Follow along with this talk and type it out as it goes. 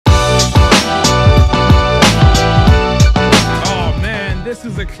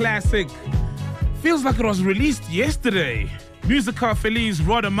This is a classic. Feels like it was released yesterday. Musica Feliz,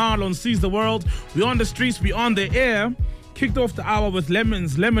 Rod Amal on Siz The World. We're on the streets, we're on the air. Kicked off the hour with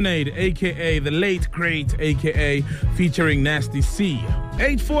Lemon's Lemonade, a.k.a. The Late Great, a.k.a. featuring Nasty C.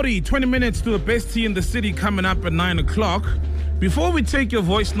 8:40, 20 minutes to the best tea in the city coming up at 9 o'clock. Before we take your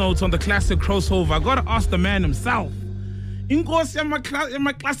voice notes on the classic crossover, I got to ask the man himself. Inkosi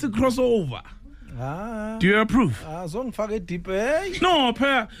yama classic crossover. Do you approve? No,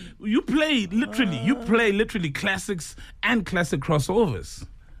 Per, you play literally classics and classic crossovers.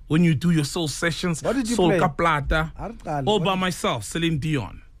 When you do your soul sessions, what did you Soul play? Kaplata, all by myself, Celine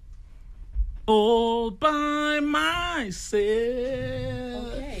Dion. All by myself.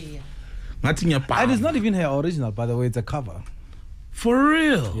 Okay. And it's not even her original, by the way, it's a cover. For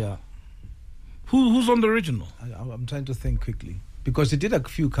real? Yeah. Who's on the original? I'm trying to think quickly. Because she did a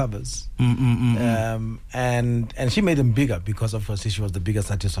few covers. And she made them bigger because obviously she was the biggest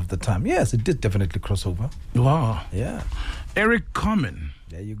artist of the time. Yes, it did definitely cross over. Wow. Yeah. Eric Common.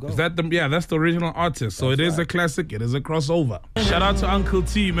 There you go. Is that that's the original artist. So That's it is a classic, it is a crossover. Shout out to Uncle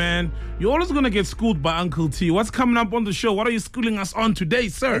T, man. You're always gonna get schooled by Uncle T. What's coming up on the show? What are you schooling us on today,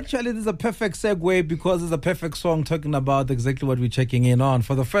 sir? Actually, this is a perfect segue because it's a perfect song talking about exactly what we're checking in on.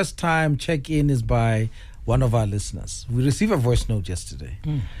 For the first time, check-in is by one of our listeners. We received a voice note yesterday.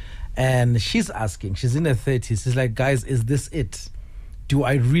 And she's asking, she's in her 30s. She's like, guys, is this it? Do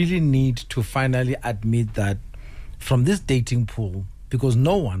I really need to finally admit that from this dating pool, because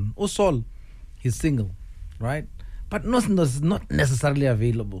no one, Sol, he's single, right? But not necessarily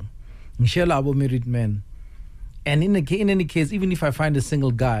available. Michelle Abo married men. And in any case, even if I find a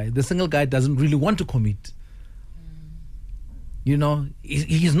single guy, the single guy doesn't really want to commit. You know,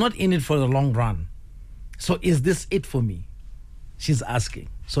 he's not in it for the long run. So is this it for me? She's asking.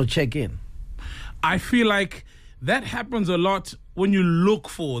 So check in. I feel like that happens a lot when you look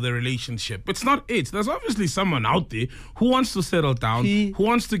for the relationship. It's not it. There's obviously someone out there who wants to settle down, who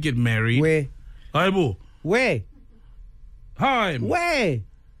wants to get married. Where? Aibo. Where? Hi. Where?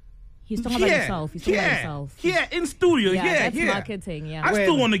 He's talking about himself. He's talking about himself. Yeah, in studio. Yeah, that's marketing. Yeah. I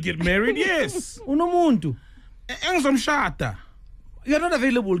still want to get married. Yes. Unomuntu. You're not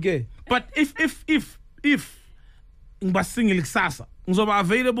available, gay. But if ngiba single kusasa, ngizoba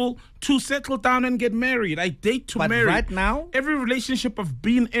available to settle down and get married. I date to marry. But right now, every relationship I've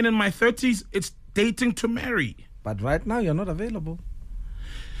been in my 30s, it's dating to marry. But right now, you're not available.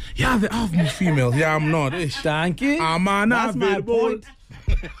 Yeah, there are more females. Yeah, I'm not. Thank you. I'm not That's available. my point.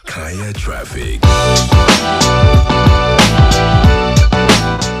 Kaya Traffic.